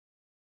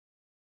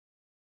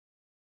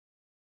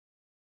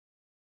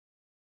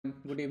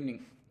Good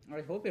evening.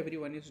 I hope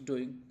everyone is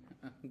doing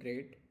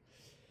great.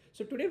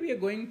 So today we are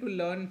going to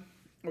learn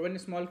one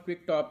small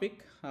quick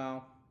topic,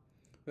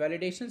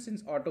 validations in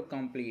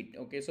autocomplete.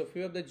 Okay, so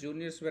few of the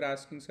juniors were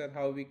asking, sir,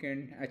 how we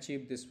can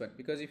achieve this one,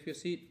 because if you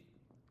see,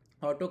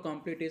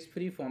 autocomplete is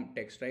free form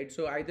text, right?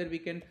 So either we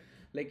can,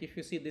 like, if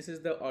you see, this is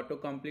the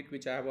autocomplete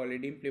which I have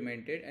already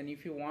implemented, and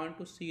if you want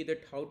to see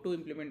that how to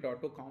implement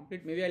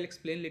autocomplete, maybe I'll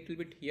explain little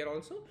bit here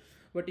also.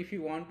 But if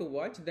you want to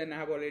watch, then I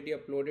have already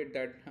uploaded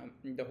that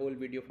the whole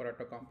video for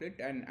autocomplete,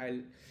 and I'll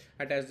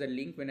attach the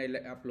link when I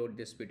upload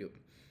this video.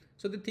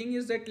 So the thing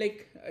is that,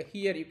 like,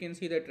 here you can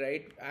see that,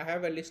 right, I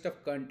have a list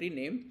of country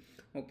name.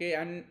 Okay,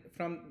 and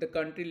from the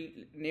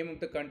country name of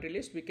the country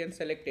list we can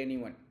select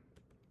anyone.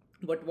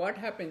 But what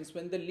happens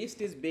when the list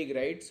is big,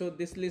 right? So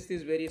this list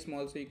is very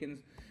small, so you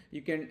can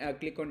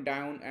click on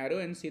down arrow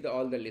and see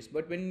all the list.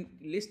 But when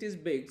list is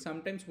big,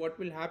 sometimes what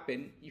will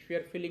happen, if you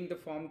are filling the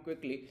form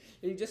quickly,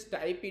 you'll just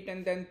type it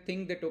and then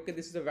think that, okay,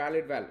 this is a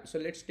valid value. So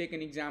let's take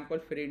an example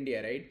for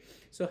India, right?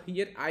 So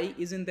here I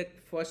is in the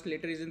first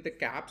letter is in the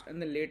caps,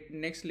 and the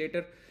next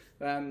letter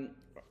um,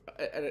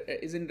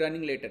 is in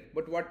running letter.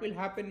 But what will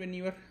happen when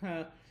you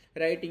are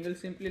writing, you'll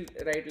simply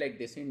write like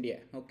this, India.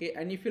 Okay,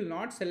 and if you'll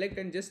not select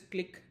and just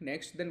click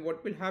next, then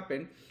what will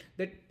happen,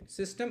 that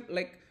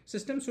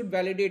system should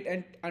validate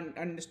and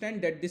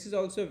understand that this is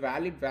also a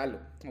valid value.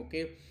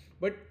 Okay,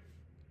 but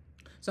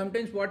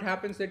sometimes what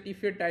happens that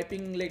if you're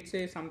typing, let's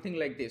say, something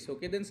like this,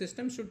 okay, then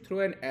system should throw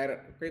an error,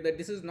 okay, that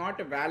this is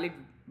not a valid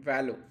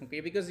value.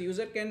 Okay, because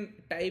user can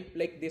type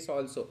like this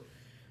also.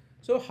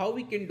 So how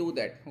we can do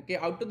that? Okay,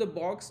 out of the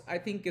box, I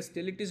think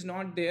still it is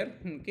not there.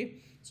 Okay,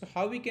 so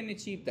how we can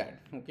achieve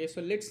that? Okay, so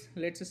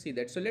let's see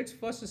that. So let's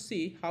first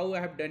see how I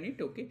have done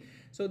it. Okay,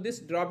 so this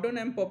drop down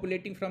I'm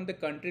populating from the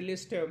country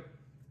list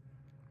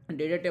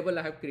data table.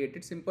 I have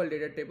created simple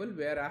data table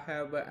where I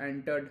have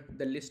entered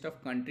the list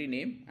of country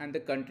name and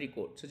the country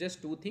code. So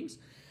just two things.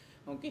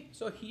 Okay,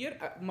 so here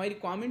my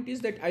requirement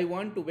is that I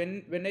want to,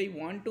 when I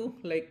want to,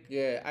 like,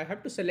 I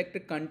have to select a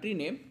country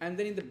name, and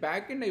then in the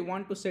back end I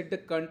want to set the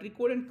country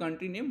code and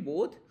country name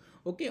both,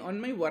 okay, on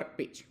my work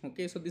page.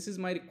 Okay, so this is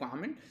my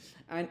requirement,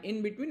 and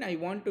in between I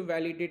want to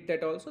validate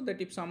that also,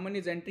 that if someone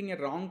is entering a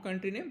wrong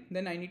country name,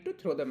 then I need to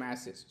throw the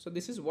message. So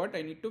this is what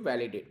I need to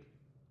validate.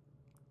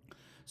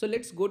 So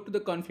let's go to the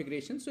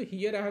configuration. So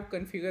here I have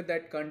configured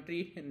that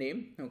country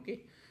name.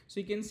 Okay, so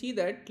you can see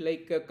that,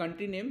 like,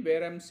 country name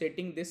where I'm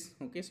setting this.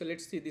 Okay, so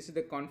let's see, this is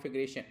the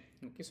configuration.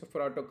 Okay, so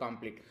for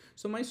autocomplete,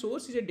 so my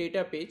source is a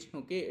data page.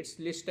 Okay, it's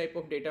list type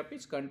of data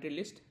page, country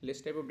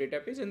list type of data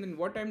page. And then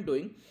what I'm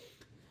doing,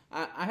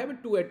 I have a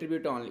two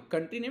attribute only,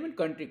 country name and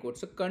country code.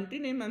 So country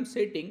name I'm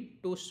setting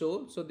to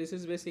show. So this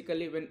is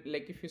basically when,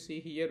 like, if you see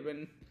here,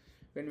 when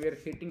we are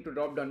hitting to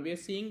drop down, we are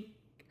seeing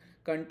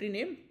country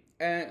name,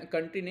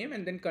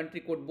 and then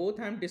country code, both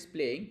I'm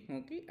displaying.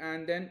 Okay,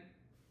 and then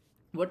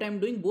what I'm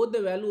doing, both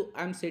the value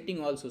I'm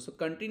setting also. So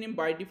country name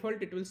by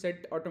default it will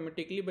set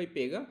automatically by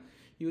Pega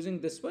using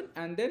this one,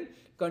 and then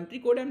country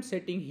code I'm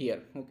setting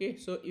here. Okay,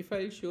 so if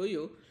I'll show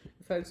you,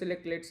 if I'll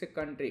select, let's say,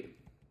 country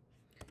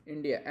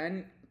India,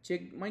 and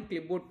check my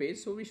clipboard page,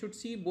 so we should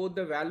see both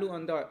the value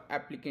on the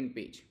applicant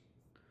page.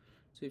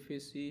 So if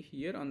you see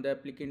here on the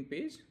applicant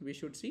page, we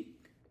should see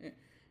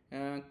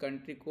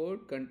country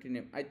code, country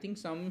name. I think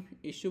some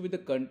issue with the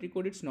country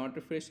code, it's not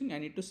refreshing. I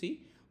need to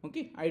see.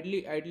 Okay,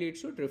 ideally it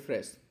should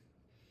refresh.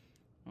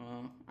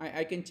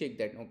 I can check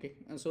that. Okay,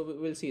 and so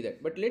we'll see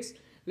that. But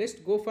let's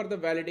go for the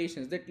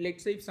validations. That,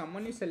 let's say, if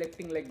someone is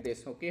selecting like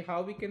this, okay,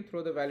 how we can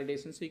throw the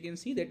validation. So you can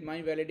see that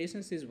my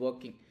validations is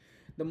working.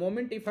 The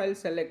moment if I'll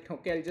select,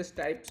 okay, I'll just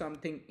type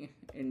something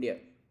India.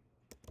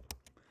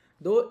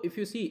 Though if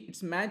you see,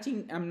 it's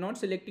matching, I'm not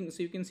selecting.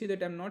 So you can see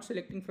that I'm not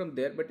selecting from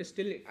there, but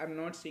still I'm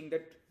not seeing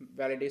that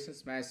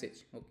validations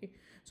message. Okay,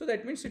 so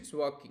that means it's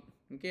working.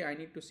 Okay, I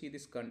need to see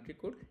this country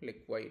code,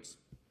 like why it's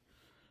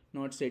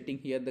not setting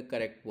here the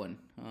correct one.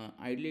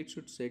 Ideally it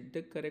should set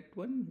the correct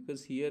one,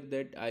 because here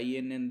that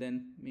IN, and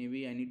then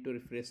maybe I need to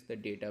refresh the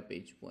data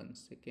page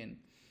once again.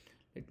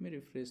 Let me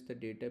refresh the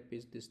data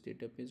page, this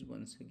data page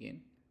once again,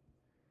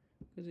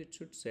 because it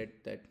should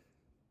set that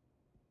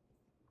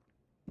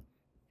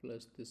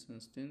plus this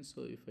instance.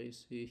 So if I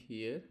see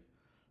here,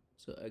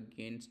 so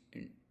against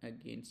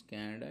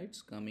Canada,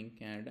 it's coming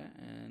Canada,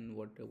 and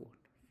what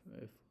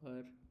about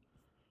for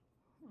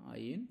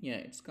IN? Yeah,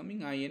 it's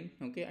coming IN.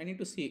 Okay, I need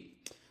to see.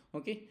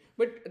 Okay,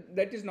 but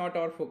that is not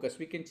our focus,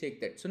 we can check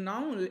that. So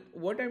now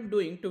what I'm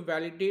doing to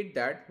validate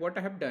that, what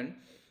I have done,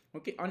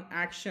 okay, on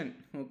action.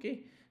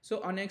 Okay,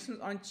 so on actions,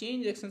 on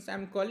change actions,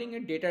 I'm calling a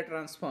data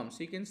transform. So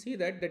you can see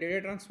that the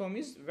data transform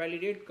is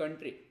validate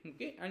country.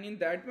 Okay, and in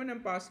that one I'm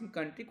passing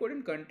country code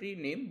and country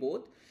name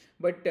both,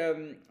 but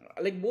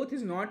like both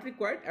is not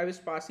required. I was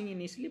passing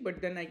initially,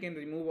 but then I can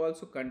remove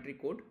also country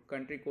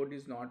code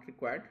is not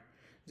required,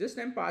 just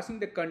I'm passing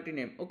the country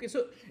name. Okay,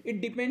 so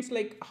it depends,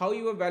 like, how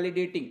you are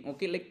validating.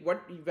 Okay, like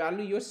what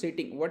value you are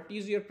setting, what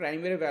is your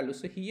primary value.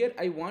 So here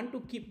I want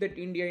to keep that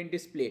India in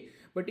display,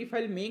 but if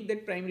I'll make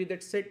that primary,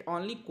 that set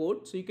only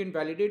code, so you can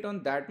validate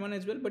on that one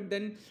as well. But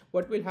then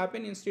what will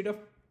happen, instead of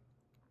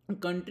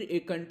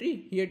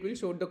country, here it will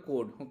show the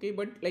code. Okay,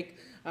 but like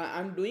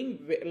I'm doing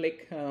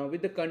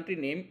with the country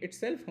name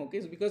itself.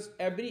 Okay, so because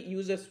every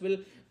users will,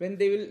 when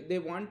they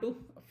want to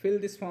fill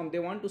this form, they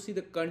want to see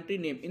the country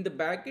name in the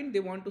backend,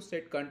 they want to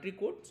set country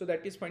code. So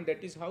that is fine,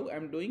 that is how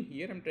I'm doing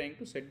here. I'm trying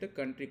to set the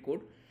country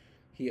code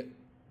here,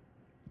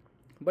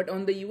 but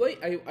on the UI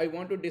I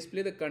want to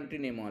display the country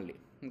name only.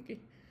 Okay,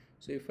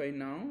 so if I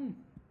now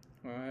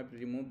I have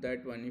removed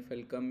that one, if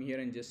I'll come here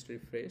and just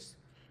refresh,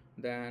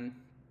 then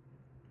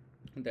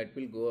that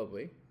will go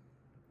away.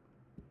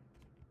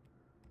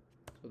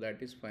 So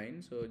that is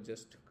fine. So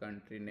just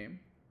country name,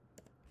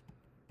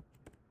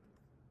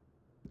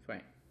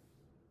 fine.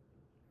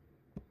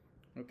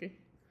 Okay,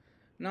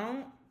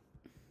 now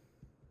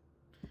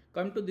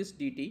come to this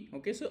dt.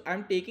 Okay, so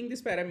I'm taking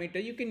this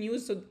parameter. You can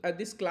use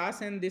this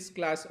class and this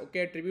class. Okay,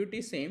 attribute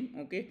is same.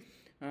 Okay,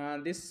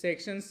 this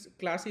section's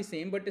class is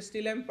same, but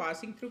still I'm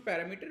passing through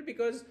parameter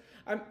because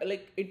I'm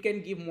like, it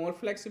can give more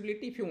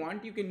flexibility. If you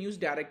want, you can use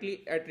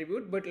directly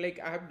attribute, but like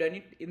I have done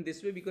it in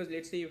this way because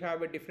let's say you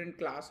have a different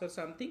class or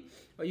something,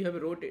 or you have a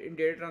wrote in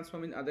data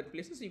transform in other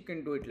places, you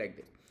can do it like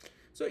this.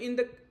 So in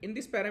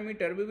this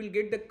parameter we will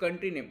get the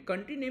country name.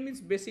 Country name is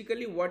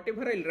basically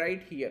whatever I'll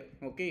write here.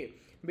 Okay,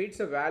 be it's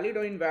a valid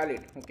or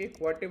invalid. Okay,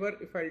 whatever,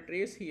 if I'll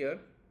trace here,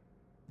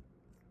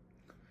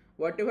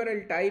 whatever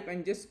I'll type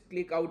and just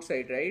click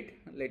outside, right?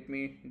 Let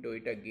me do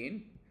it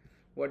again.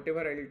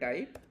 Whatever I'll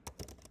type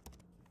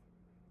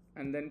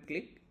and then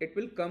click, it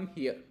will come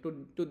here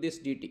to this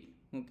dt.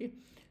 Okay,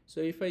 so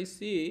if I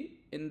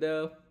see in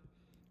the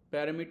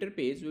parameter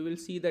page, we will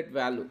see that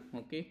value.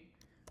 Okay,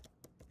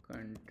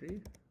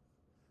 country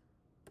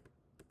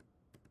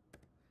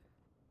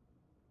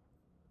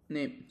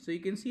name. So you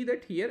can see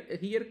that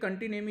here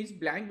country name is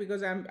blank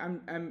because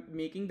I'm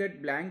making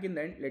that blank in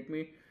the end. Let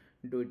me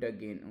do it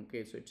again.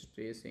 Okay, so it's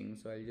tracing.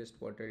 So I'll just,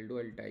 what I'll do,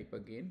 I'll type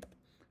again.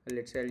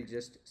 Let's say I'll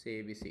just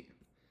say ABC.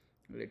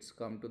 Let's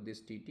come to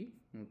this dt.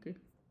 Okay,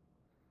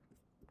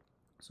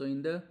 so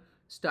in the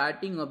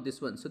starting of this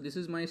one, so this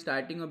is my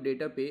starting of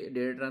data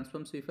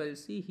transform. So if I'll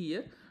see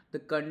here, the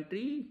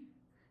country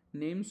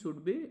name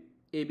should be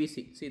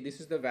ABC. See, this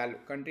is the value,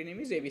 country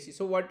name is ABC.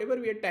 So whatever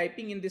we are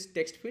typing in this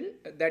text field,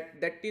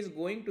 that is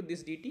going to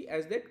this dt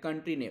as that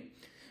country name.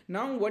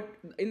 Now what,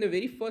 in the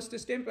very first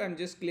step, I'm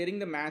just clearing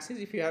the masses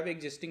if you have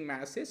existing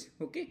masses.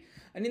 Okay,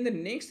 and in the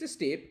next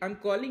step I'm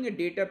calling a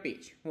data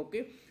page.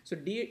 Okay, so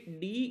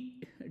d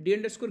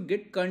underscore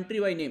get country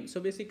by name. So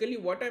basically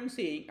what I'm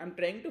saying, I'm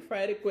trying to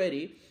fire a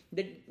query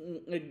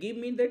that give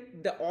me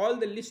that all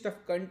the list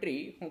of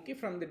country, okay,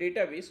 from the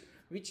database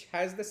which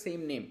has the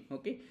same name.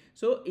 Okay,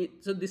 so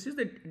this is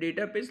the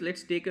data page.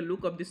 Let's take a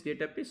look of this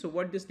data page. So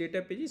what this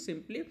data page is,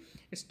 simply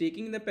it's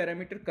taking the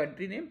parameter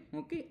country name.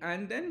 Okay,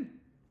 and then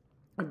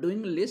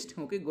doing a list.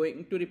 Okay,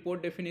 going to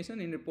report definition.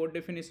 In report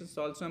definitions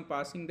also I'm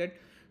passing that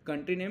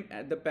country name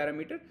at the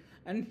parameter,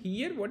 and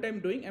here what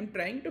I'm doing, I'm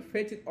trying to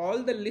fetch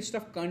all the list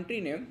of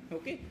country name.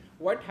 Okay,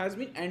 what has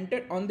been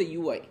entered on the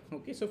UI.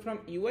 Okay, so from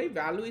UI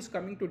value is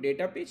coming to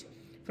data page,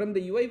 from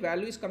the UI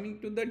value is coming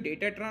to the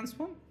data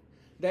transform,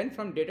 then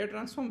from data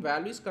transform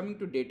value is coming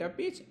to data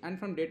page, and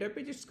from data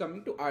page it's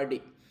coming to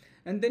RD,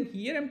 and then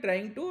here I'm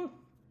trying to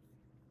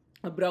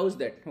browse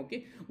that.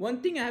 Okay,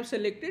 one thing I have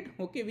selected,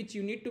 okay, which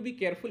you need to be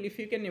careful. If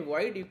you can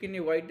avoid, you can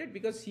avoid that,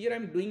 because here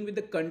I'm doing with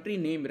the country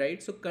name,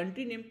 right? So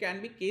country name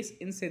can be case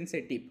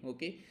insensitive.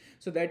 Okay,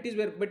 so that is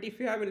where, but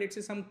if you have let's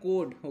say some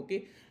code,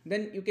 okay,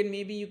 then you can,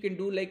 maybe you can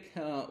do like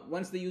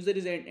once the user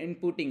is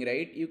inputting,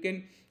 right, you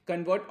can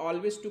convert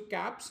always to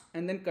caps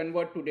and then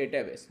convert to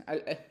database.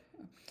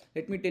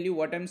 Let me tell you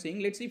what I'm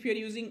saying. Let's see, if you're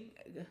using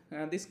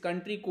this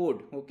country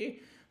code, okay,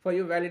 for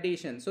your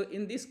validation. So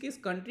in this case,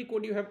 country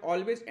code you have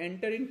always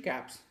enter in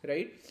caps,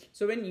 right?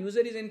 So when user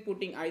is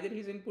inputting, either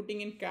he's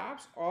inputting in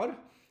caps or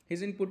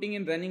he's inputting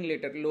in running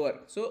letter lower.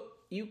 So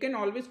you can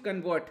always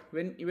convert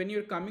when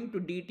you're coming to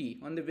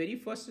DT on the very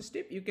first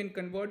step, you can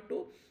convert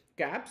to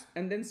caps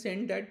and then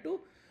send that to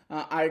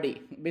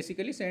RD.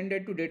 Basically send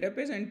that to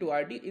database and to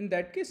RD. In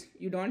that case,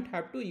 you don't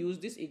have to use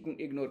this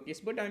ignore case,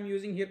 but I'm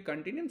using here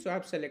country name, so I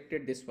have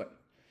selected this one.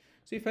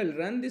 So if I'll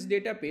run this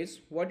database,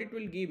 what it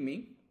will give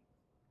me,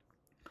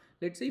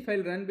 let's say if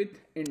I'll run with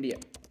India,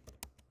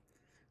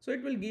 so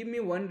it will give me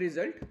one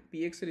result,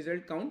 px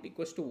result count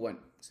equals to 1.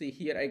 See,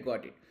 here I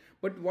got it.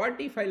 But what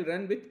if I'll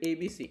run with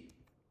ABC?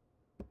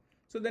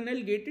 So then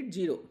I'll get it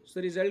 0.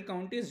 So result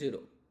count is 0.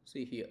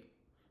 See here,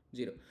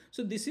 0.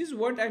 So this is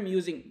what I'm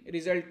using,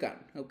 result count.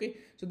 Okay,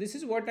 so this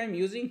is what I'm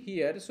using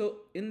here. So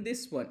in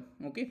this one,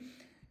 okay,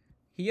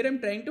 here I'm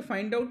trying to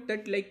find out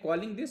that, like,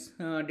 calling this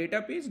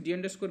data page d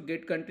underscore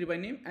get country by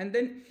name, and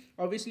then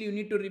obviously you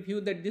need to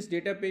review that this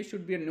data page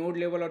should be a node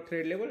level or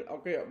thread level.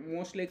 Okay,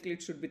 most likely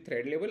it should be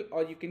thread level,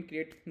 or you can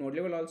create node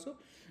level also.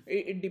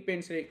 It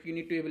depends, like you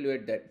need to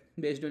evaluate that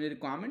based on the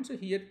requirements. So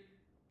here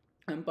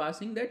I'm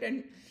passing that,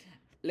 and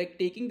like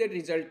taking the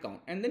result count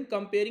and then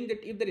comparing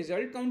that. If the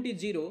result count is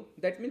 0,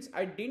 that means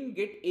I didn't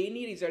get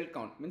any result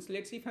count. Means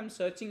let's see, if I'm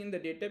searching in the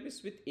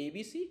database with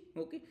ABC,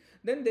 okay,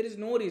 then there is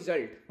no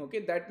result. Okay,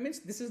 that means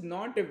this is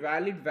not a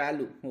valid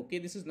value. Okay,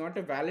 this is not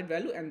a valid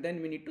value, and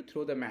then we need to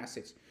throw the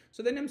message.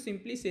 So then I'm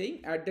simply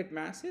saying add that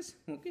message,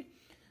 okay,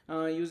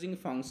 using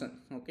function.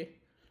 Okay,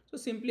 so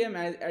simply I'm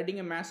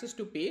adding a message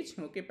to page.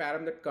 Okay,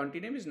 param that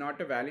country name is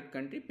not a valid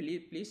country.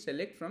 Please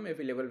select from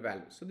available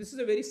value. So this is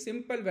a very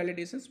simple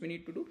validations we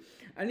need to do.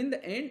 And in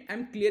the end,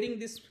 I'm clearing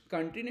this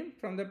country name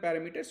from the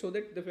parameter so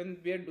that when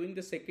we are doing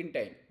the second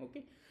time,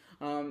 okay,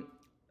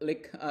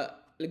 like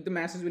the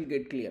message will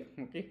get clear.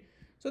 Okay,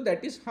 so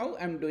that is how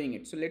I'm doing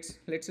it. So let's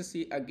just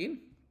see again.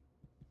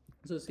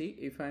 So see,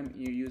 if I'm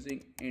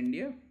using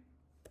India,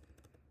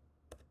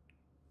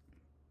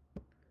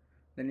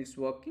 then it's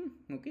working.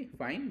 Okay,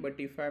 fine. But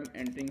if I'm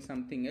entering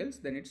something else,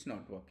 then it's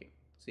not working.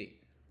 See,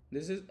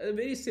 this is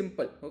very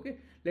simple. Okay,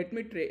 let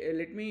me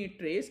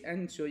trace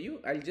and show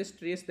you. I'll just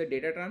trace the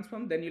data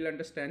transform, then you'll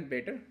understand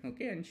better.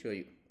 Okay, and show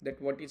you that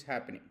what is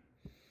happening.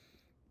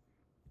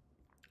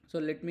 So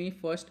let me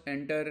first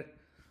enter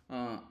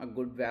a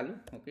good value.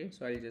 Okay,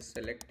 so I'll just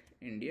select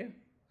India.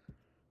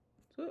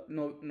 So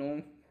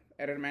no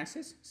error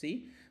message.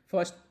 See,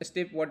 first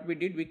step what we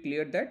did, we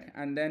cleared that,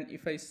 and then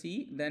if I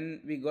see,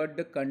 then we got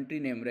the country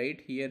name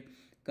right here.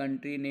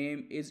 Country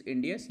name is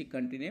India. See,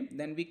 country name.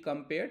 Then we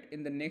compared.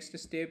 In the next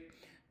step,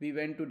 we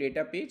went to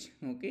data page,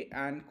 okay,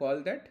 and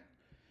call that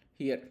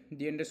here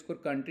the underscore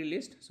country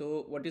list.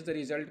 So what is the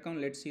result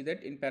count? Let's see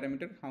that in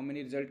parameter how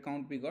many result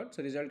count we got.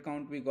 So result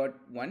count we got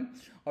 1,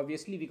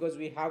 obviously, because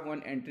we have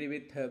one entry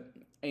with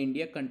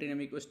India, country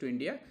name equals to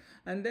India.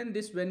 And then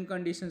this when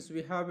conditions,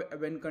 we have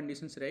when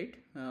conditions, right?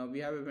 We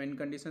have a when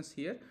conditions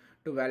here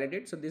to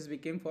validate. So this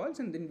became false,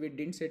 and then we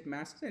didn't set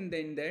masks, and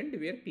then in the end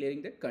we are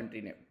clearing the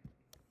country name.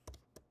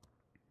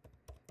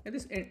 And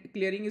this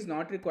clearing is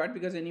not required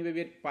because anyway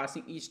we are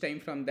passing each time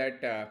from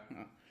that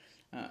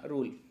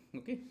rule.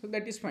 Okay, so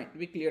that is fine.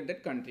 We cleared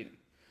that country name.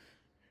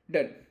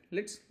 Done.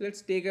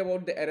 Let's take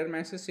about the error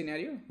message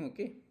scenario.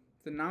 Okay,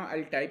 so now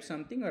I'll type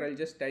something, or I'll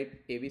just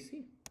type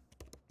ABC.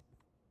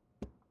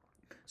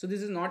 So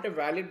this is not a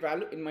valid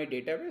value in my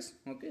database.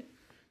 Okay,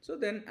 so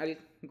then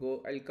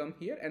I'll come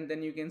here, and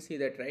then you can see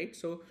that, right?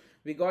 So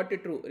we got a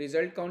true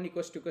result count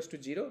equals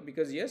to 0,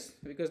 because yes,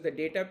 because the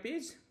data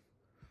page,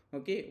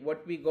 okay,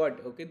 what we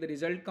got, okay, the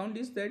result count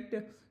is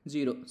that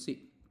 0.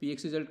 See,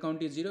 px result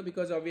count is 0,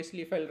 because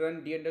obviously if I'll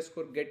run d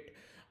underscore get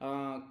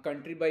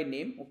country by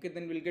name, okay,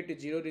 then we'll get a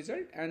 0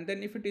 result. And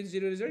then if it is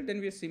 0 result, then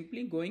we are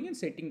simply going and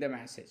setting the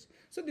message.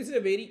 So this is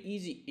a very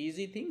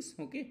easy things,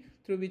 okay,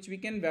 through which we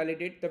can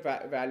validate the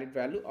valid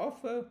value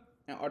of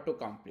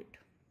autocomplete.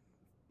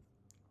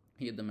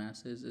 Here the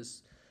message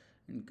is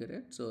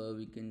incorrect, so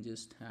we can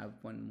just have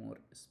one more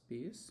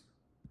space,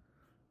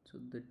 so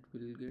that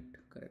will get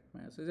correct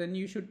message. And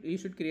you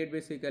should create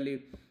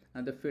basically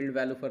the field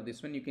value for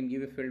this one. You can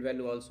give a field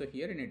value also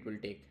here, and it will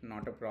take,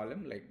 not a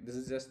problem. Like this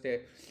is just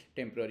a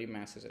temporary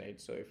message, right?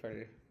 So if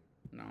I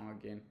now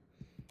again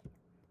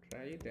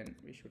try, then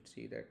we should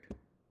see that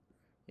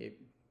A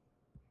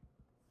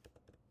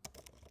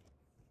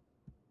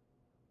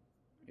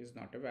is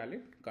not a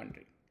valid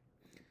country.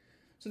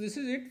 So this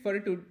is it for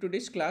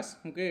today's class.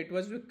 Okay, it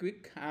was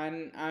quick,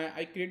 and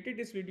I created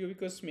this video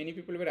because many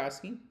people were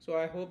asking. So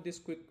I hope this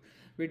quick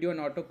video on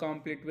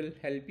autocomplete will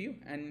help you,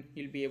 and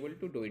you'll be able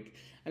to do it.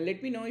 And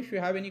let me know if you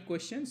have any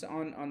questions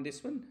on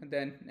this one,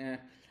 then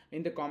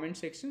in the comment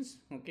sections.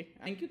 Okay,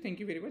 thank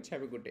you very much.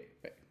 Have a good day.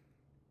 Bye.